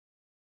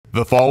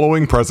The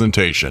following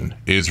presentation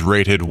is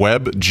rated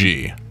Web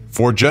G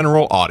for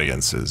general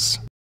audiences.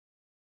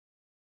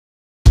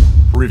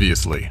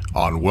 Previously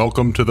on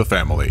Welcome to the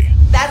Family.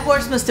 That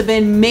horse must have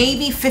been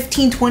maybe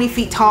 15-20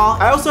 feet tall.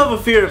 I also have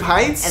a fear of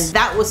heights. And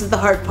that wasn't the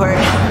hard part.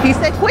 He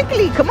said,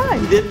 quickly, come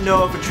on. We didn't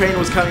know if a train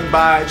was coming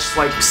by, just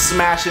like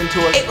smash into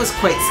it. It was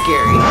quite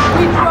scary.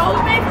 We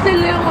drove it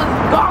till it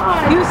was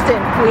gone.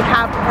 Houston, we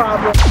have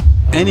problems.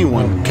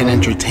 Anyone can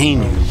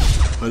entertain you,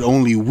 but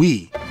only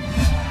we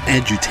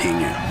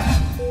edutain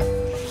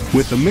you.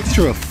 With a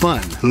mixture of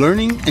fun,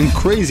 learning, and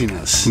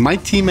craziness, my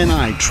team and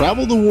I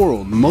travel the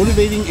world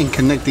motivating and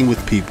connecting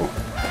with people.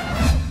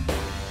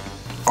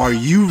 Are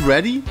you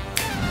ready?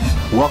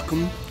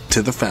 Welcome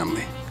to the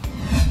family.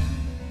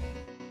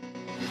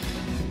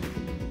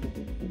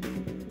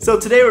 So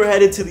today we're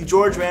headed to the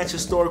George Ranch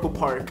Historical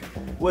Park,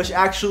 which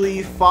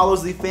actually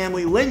follows the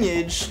family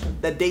lineage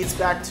that dates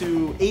back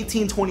to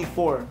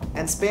 1824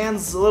 and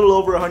spans a little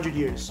over 100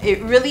 years.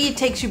 It really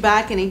takes you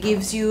back and it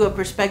gives you a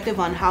perspective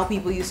on how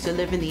people used to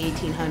live in the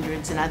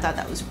 1800s, and I thought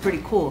that was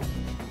pretty cool.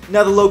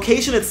 Now the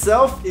location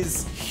itself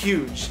is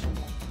huge.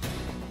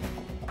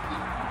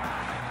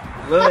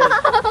 I'm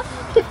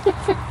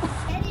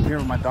here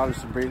with my daughter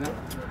Sabrina,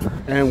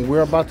 and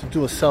we're about to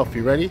do a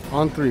selfie. Ready?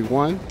 On three.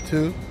 1,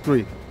 2,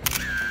 3.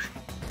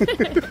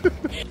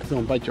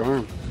 Don't bite your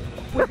arm.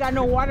 We got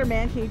no water,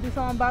 man. Can you do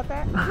something about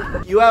that?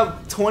 You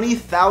have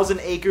 20,000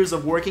 acres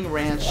of working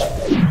ranch.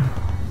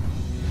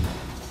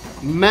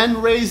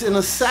 Men raised in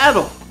a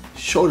saddle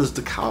showed us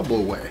the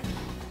cowboy way.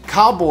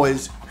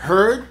 Cowboys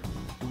herd,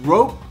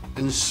 rope,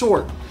 and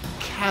sort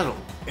cattle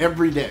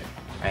every day.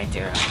 Right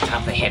there, on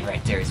top of the head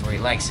right there is where he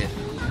likes it.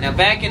 Now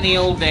back in the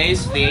old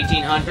days, the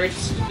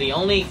 1800s, the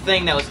only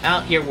thing that was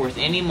out here worth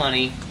any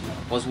money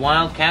was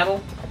wild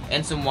cattle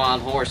and some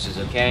wild horses,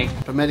 okay?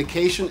 For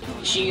medication,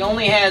 She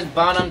only has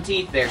bottom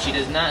teeth there. She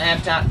does not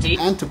have top teeth.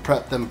 and to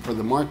prep them for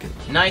the market.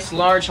 Nice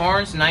large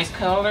horns, nice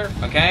color,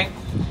 okay?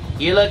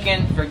 You're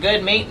looking for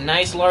good meat,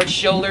 nice large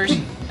shoulders.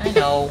 I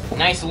know.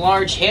 Nice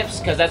large hips,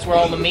 because that's where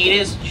all the meat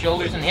is,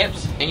 shoulders and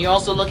hips. And you're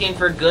also looking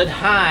for good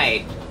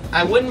hide.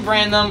 I wouldn't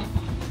brand them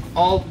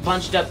all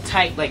bunched up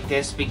tight like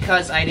this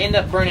because I'd end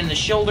up burning the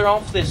shoulder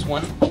off this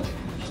one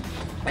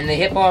and the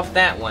hip off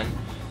that one,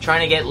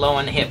 trying to get low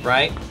on the hip,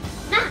 right?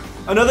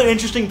 Another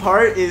interesting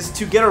part is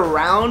to get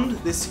around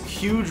this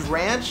huge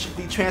ranch.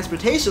 The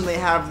transportation they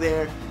have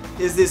there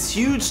is this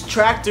huge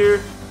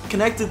tractor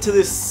connected to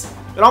this,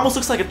 it almost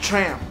looks like a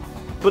tram,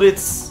 but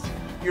it's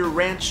your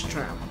ranch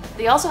tram.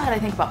 They also had, I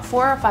think, about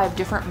 4 or 5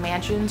 different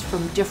mansions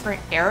from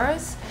different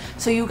eras.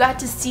 So you got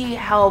to see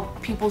how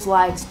people's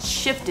lives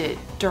shifted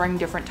during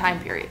different time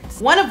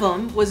periods. One of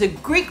them was a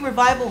Greek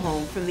revival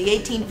home from the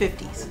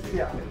 1850s.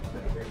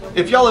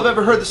 If y'all have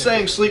ever heard the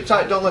saying, sleep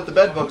tight, don't let the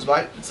bed bugs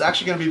bite, it's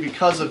actually going to be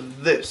because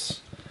of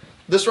this.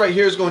 This right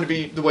here is going to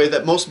be the way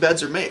that most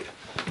beds are made.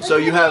 So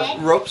you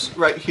have ropes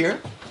right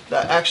here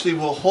that actually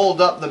will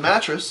hold up the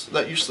mattress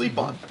that you sleep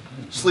on.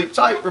 Sleep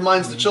tight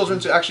reminds the children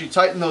to actually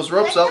tighten those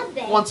ropes up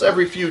once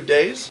every few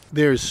days.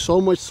 There's so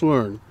much to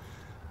learn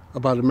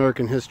about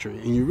American history,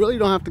 and you really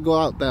don't have to go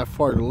out that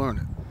far to learn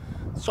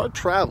it. Start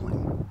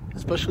traveling,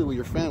 especially with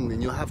your family,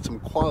 and you'll have some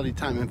quality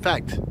time. In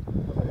fact,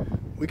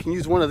 we can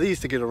use one of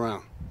these to get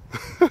around.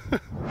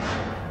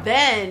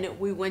 Then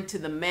we went to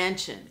the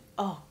mansion.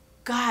 Oh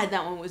God,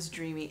 that one was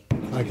dreamy.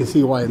 I can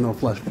see why no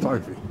flash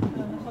photography.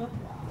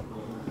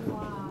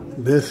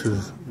 This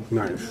is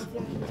nice.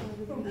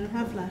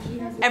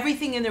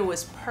 Everything in there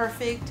was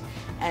perfect,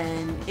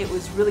 and it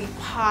was really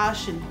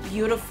posh and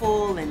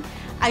beautiful, and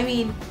I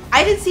mean,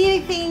 I didn't see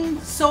anything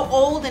so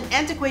old and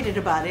antiquated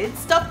about it. It's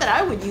stuff that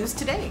I would use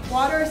today.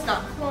 Water is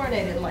not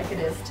chlorinated like it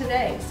is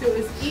today, so it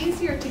was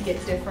easier to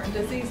get different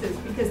diseases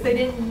because they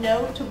didn't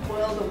know to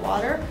boil the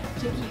water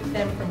to keep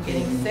them from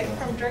getting sick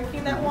from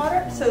drinking that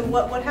water. So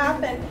what would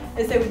happen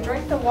is they would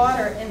drink the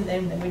water and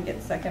then they would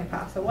get sick and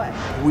pass away.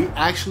 We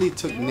actually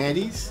took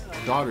Nettie's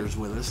daughters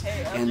with us,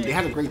 and they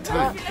had a great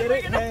time.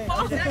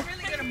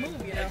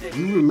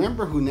 You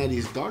remember who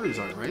Nettie's daughters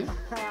are, right?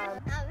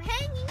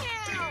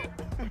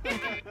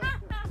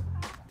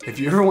 If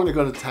you ever want to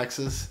go to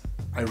Texas,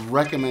 I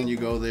recommend you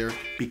go there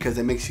because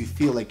it makes you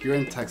feel like you're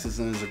in Texas,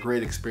 and it's a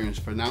great experience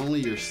for not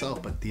only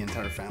yourself but the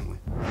entire family.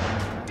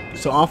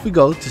 So off we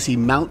go to see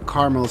Mount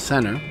Carmel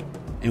Center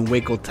in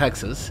Waco,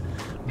 Texas,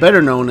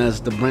 better known as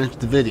the Branch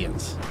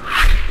Davidians.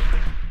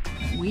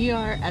 We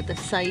are at the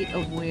site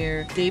of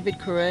where David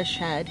Koresh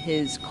had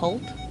his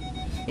cult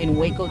in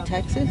Waco,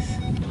 Texas.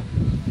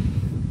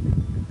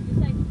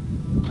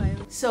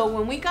 So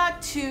when we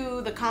got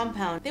to the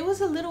compound, there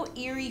was a little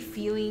eerie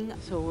feeling.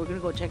 So we're gonna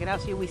go check it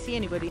out, see if we see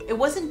anybody. It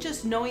wasn't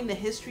just knowing the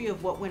history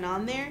of what went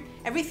on there.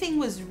 Everything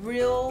was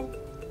real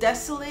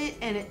desolate,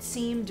 and it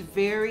seemed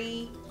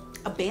very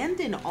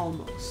abandoned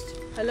almost.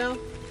 Hello?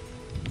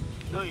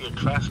 No, you're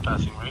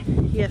trespassing, right?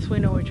 Yes, we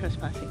know we're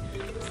trespassing.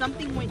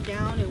 Something went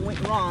down and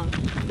went wrong.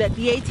 That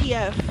the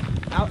ATF,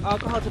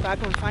 Alcohol,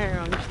 Tobacco, and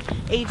Firearms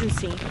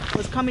Agency,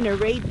 was coming to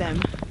raid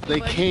them. They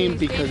came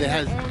because it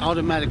has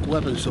automatic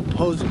weapons,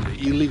 supposedly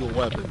illegal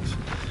weapons.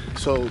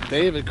 So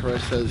David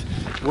Koresh says,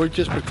 we're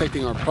just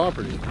protecting our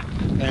property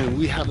and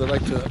we have the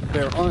right to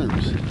bear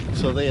arms.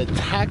 So they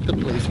attacked the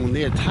place. When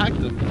they attacked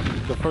them,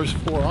 the first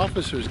 4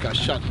 officers got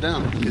shot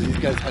down because these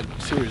guys had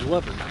serious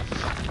weapons.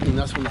 And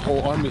that's when the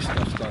whole army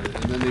stuff started.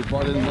 And then they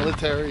brought in the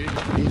military.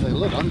 He's like,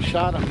 look, I'm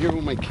shot, I'm here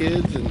with my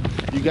kids, and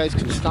you guys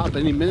can stop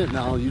any minute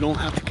now. You don't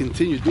have to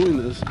continue doing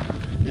this.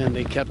 And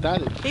they kept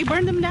at it. They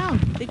burned them down.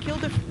 They killed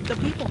the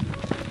people.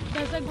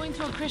 That's like going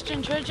to a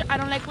Christian church. I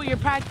don't like what you're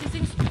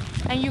practicing,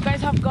 and you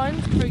guys have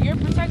guns for your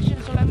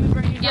protection, so let me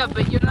burn you down. Yeah,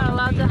 but you're not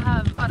allowed to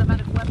have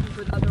automatic weapons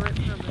without the right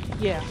permit.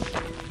 Yeah.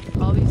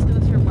 All these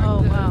hills here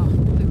mark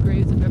the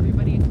graves of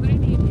everybody,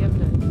 including the ATF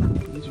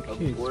dead. These are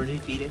kids. Where did he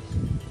feed it?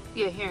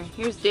 Yeah,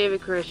 here's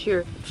David Koresh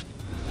here.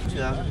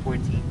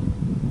 2014.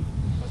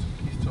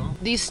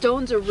 These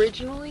stones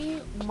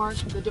originally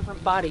marked the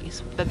different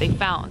bodies that they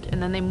found,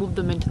 and then they moved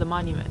them into the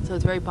monument. So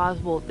it's very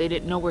possible they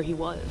didn't know where he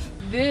was.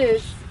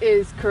 This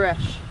is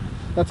Koresh.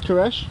 That's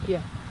Koresh?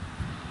 Yeah.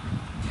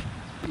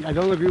 I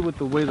don't agree with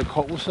the way the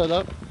cult was set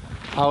up.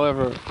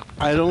 However,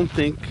 I don't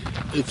think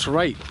it's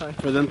right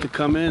for them to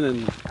come in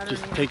and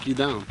just take you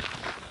down.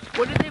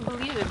 What did they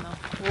believe in, though?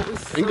 What was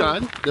Thank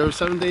God, they were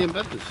 7-day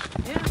Adventists.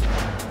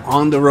 Yeah.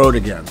 On the road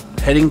again,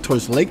 heading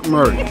towards Lake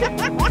Murray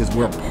because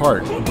we're a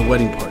part of the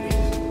wedding party.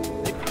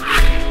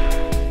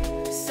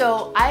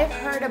 So I've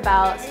heard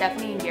about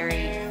Stephanie and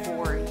Gary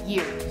for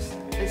years,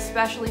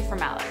 especially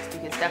from Alex,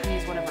 because Stephanie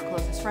is one of her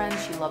closest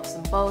friends. She loves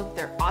them both.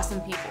 They're awesome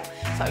people.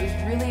 So I was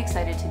really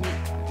excited to meet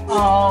them.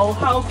 Oh,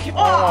 how cute.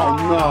 Oh,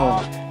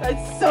 no.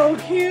 That's so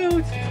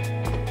cute.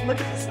 Look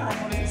at the sign.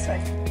 What does it say?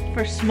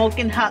 For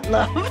smoking hot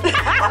love.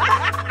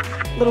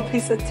 Little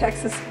piece of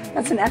Texas.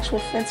 That's an actual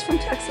fence from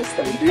Texas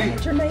that we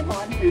painted your name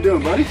on. How you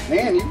doing, buddy?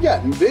 Man, you've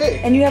gotten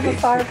big. And you have a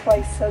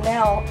fireplace, so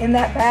now in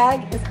that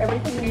bag is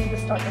everything you need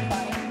to start the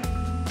fire.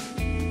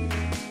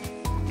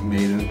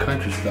 Made in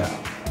country style.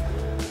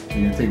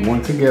 You're gonna take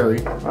 1 to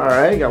Gary.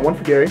 Alright, got 1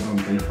 for Gary.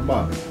 3 for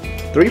Bobby.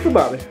 3 for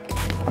Bobby.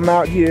 I'm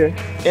out here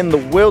in the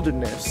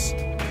wilderness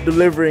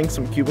delivering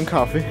some Cuban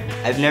coffee.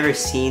 I've never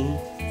seen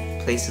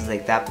places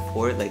like that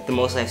before. Like the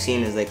most I've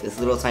seen is like this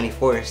little tiny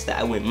forest that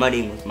I went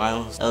mudding with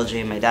Miles,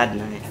 LJ, my dad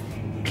and I.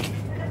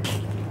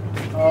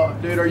 Oh,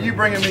 dude, are you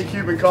bringing me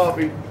Cuban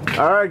coffee?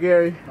 Alright,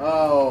 Gary.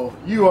 Oh,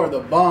 you are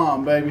the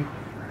bomb, baby.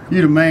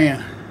 You the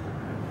man.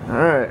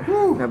 Alright,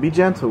 now be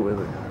gentle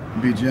with it.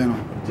 Be gentle.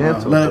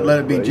 Gentle. Let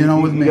it be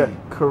gentle with me. You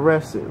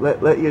caress it.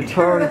 Let your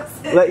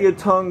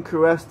tongue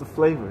caress the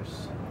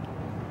flavors.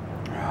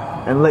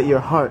 And let your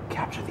heart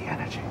capture the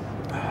energy.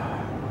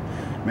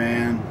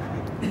 Man,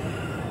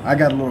 I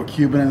got a little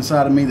Cuban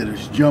inside of me that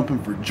is jumping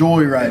for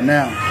joy right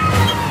now.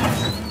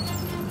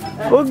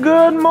 Well,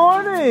 good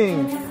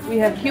morning. We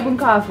have Cuban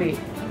coffee.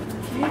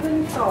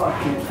 Cuban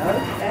coffee,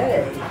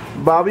 okay.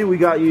 Bobby, we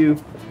got you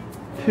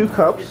 2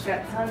 cups. It's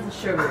got tons of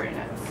sugar in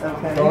it.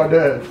 Okay. Oh, it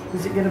does.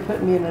 Is it gonna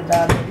put me in a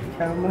diabetic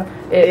coma?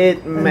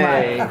 It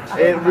may.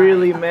 It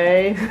really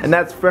may. And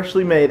that's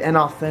freshly made and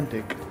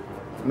authentic.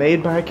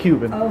 Made by a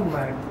Cuban. Oh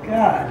my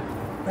God.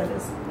 That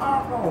is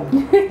awful.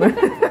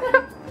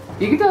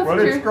 You can tell But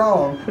it's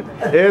strong.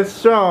 It's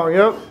strong,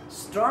 yep.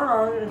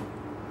 Strong.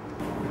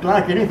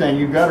 Like anything,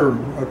 you've got to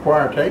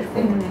acquire a taste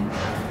for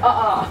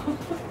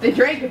it. They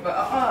drank it,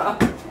 but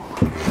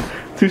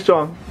Too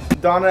strong.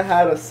 Donna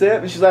had a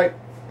sip and she's like,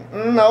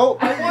 no.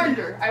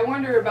 I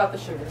warned her about the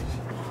sugar.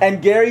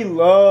 And Gary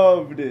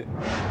loved it.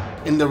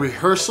 In the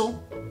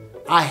rehearsal,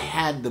 I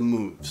had the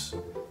moves.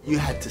 You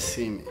had to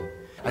see me.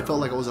 I felt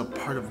like I was a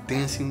part of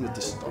Dancing with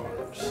the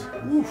Stars.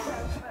 Oof.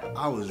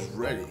 I was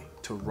ready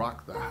to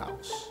rock the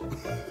house.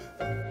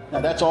 Now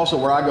that's also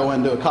where I go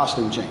into a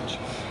costume change.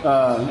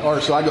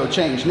 So I go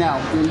change. Now,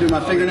 you gonna do my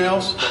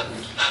fingernails?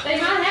 They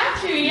might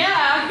have to,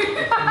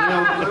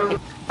 yeah.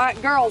 All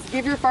right, girls,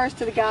 give your first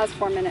to the guys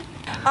for a minute.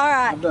 All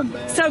right,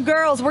 so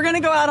girls, we're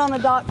gonna go out on the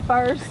dock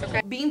first.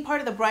 Okay. Being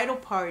part of the bridal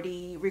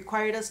party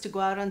required us to go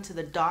out onto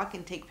the dock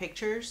and take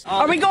pictures.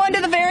 Are we going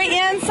to the very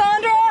end,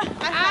 Sandra?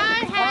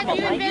 I had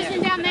you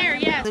envisioned down there,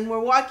 yes. And we're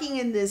walking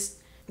in this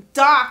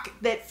dock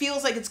that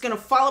feels like it's gonna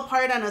fall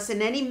apart on us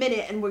in any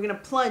minute, and we're gonna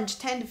plunge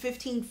 10 to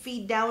 15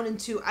 feet down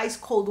into ice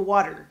cold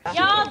water.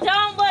 Y'all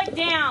don't look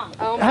down.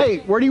 Hey,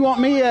 where do you want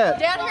me at?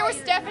 Down here with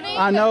Stephanie.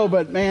 I know,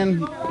 but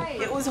man.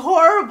 It was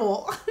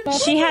horrible.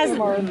 She has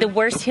the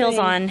worst heels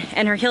on,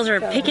 and her heels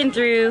are picking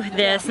through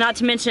this. Not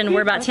to mention,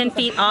 we're about 10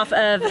 feet off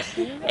of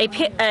a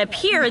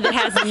pier that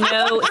has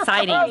no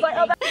siding.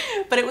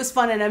 But it was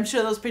fun, and I'm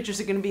sure those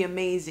pictures are gonna be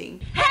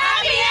amazing.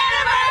 Happy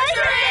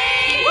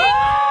anniversary!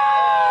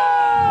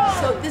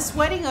 So this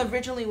wedding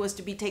originally was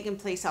to be taking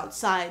place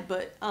outside,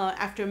 but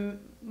after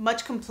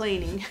much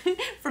complaining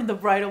from the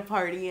bridal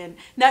party and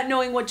not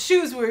knowing what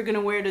shoes we were going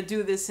to wear to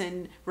do this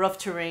in rough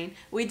terrain,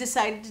 we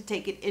decided to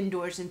take it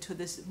indoors into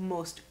this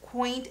most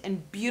quaint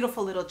and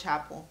beautiful little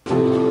chapel.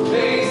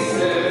 They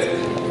said,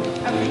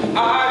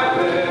 I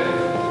bet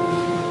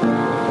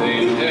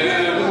they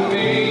never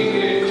made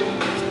it,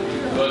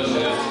 but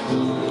just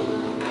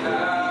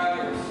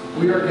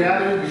We are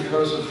gathered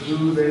because of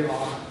who they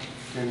are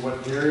and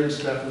what Gary and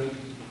Stephanie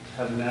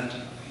have meant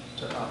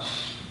to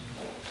us.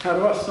 How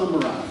do I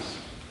summarize?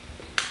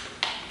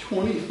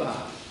 25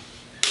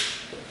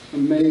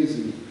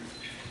 amazing,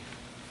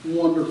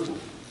 wonderful,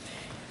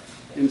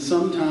 and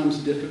sometimes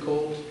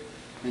difficult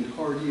and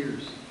hard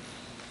years.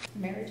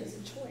 Marriage is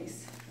a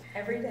choice.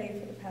 Every day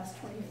for the past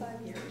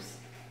 25 years,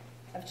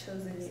 I've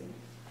chosen you.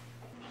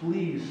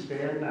 Please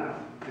stand now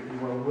if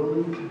you are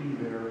willing to be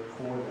there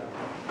for them.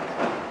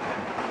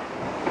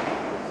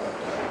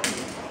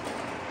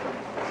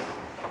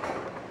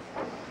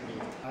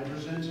 I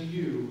present to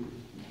you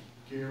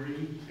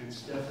Gary and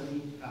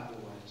Stephanie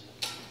Applewhite.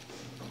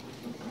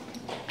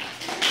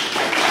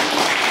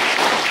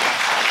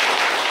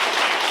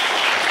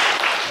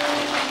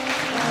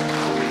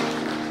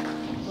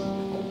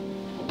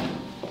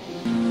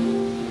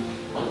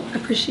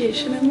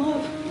 Appreciation and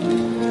love.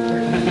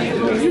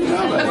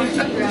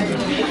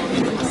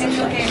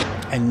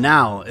 And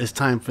now it's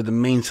time for the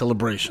main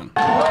celebration.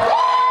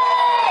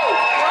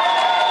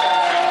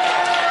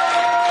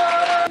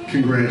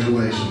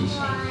 Congratulations.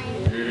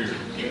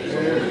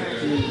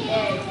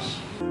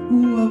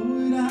 What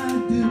would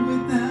I do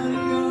without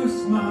your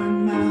smart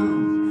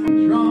mouth?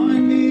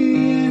 Drawing me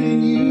in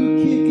and you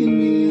kicking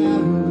me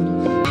out.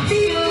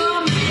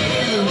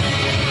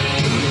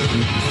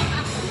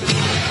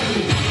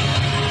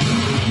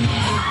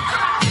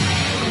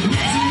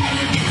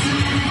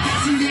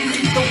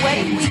 The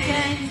wedding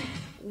weekend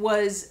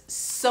was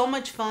so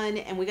much fun,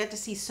 and we got to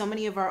see so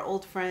many of our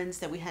old friends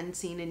that we hadn't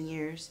seen in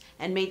years,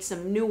 and made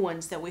some new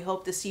ones that we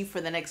hope to see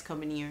for the next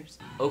coming years.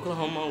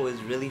 Oklahoma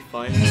was really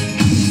fun.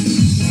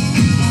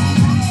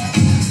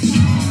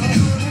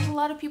 There's a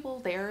lot of people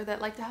there that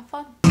like to have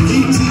fun.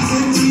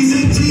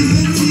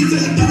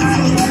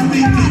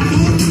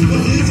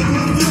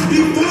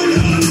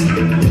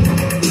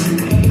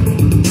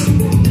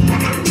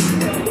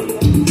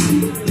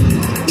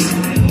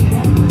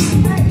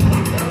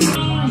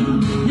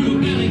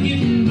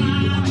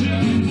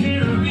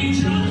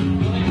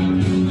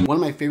 One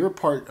of my favorite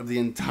part of the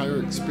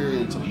entire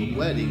experience of the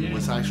wedding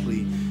was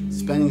actually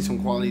spending some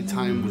quality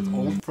time with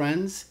old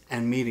friends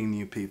and meeting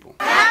new people.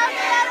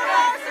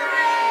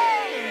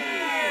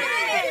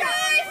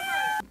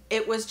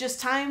 It was just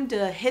time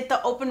to hit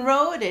the open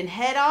road and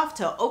head off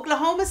to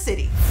Oklahoma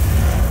City.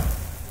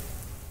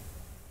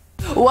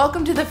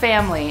 Welcome to the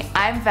family.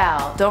 I'm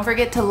Val. Don't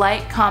forget to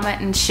like,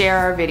 comment, and share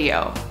our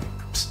video.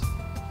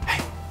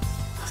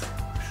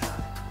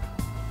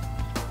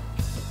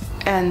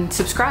 And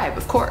subscribe,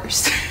 of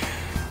course.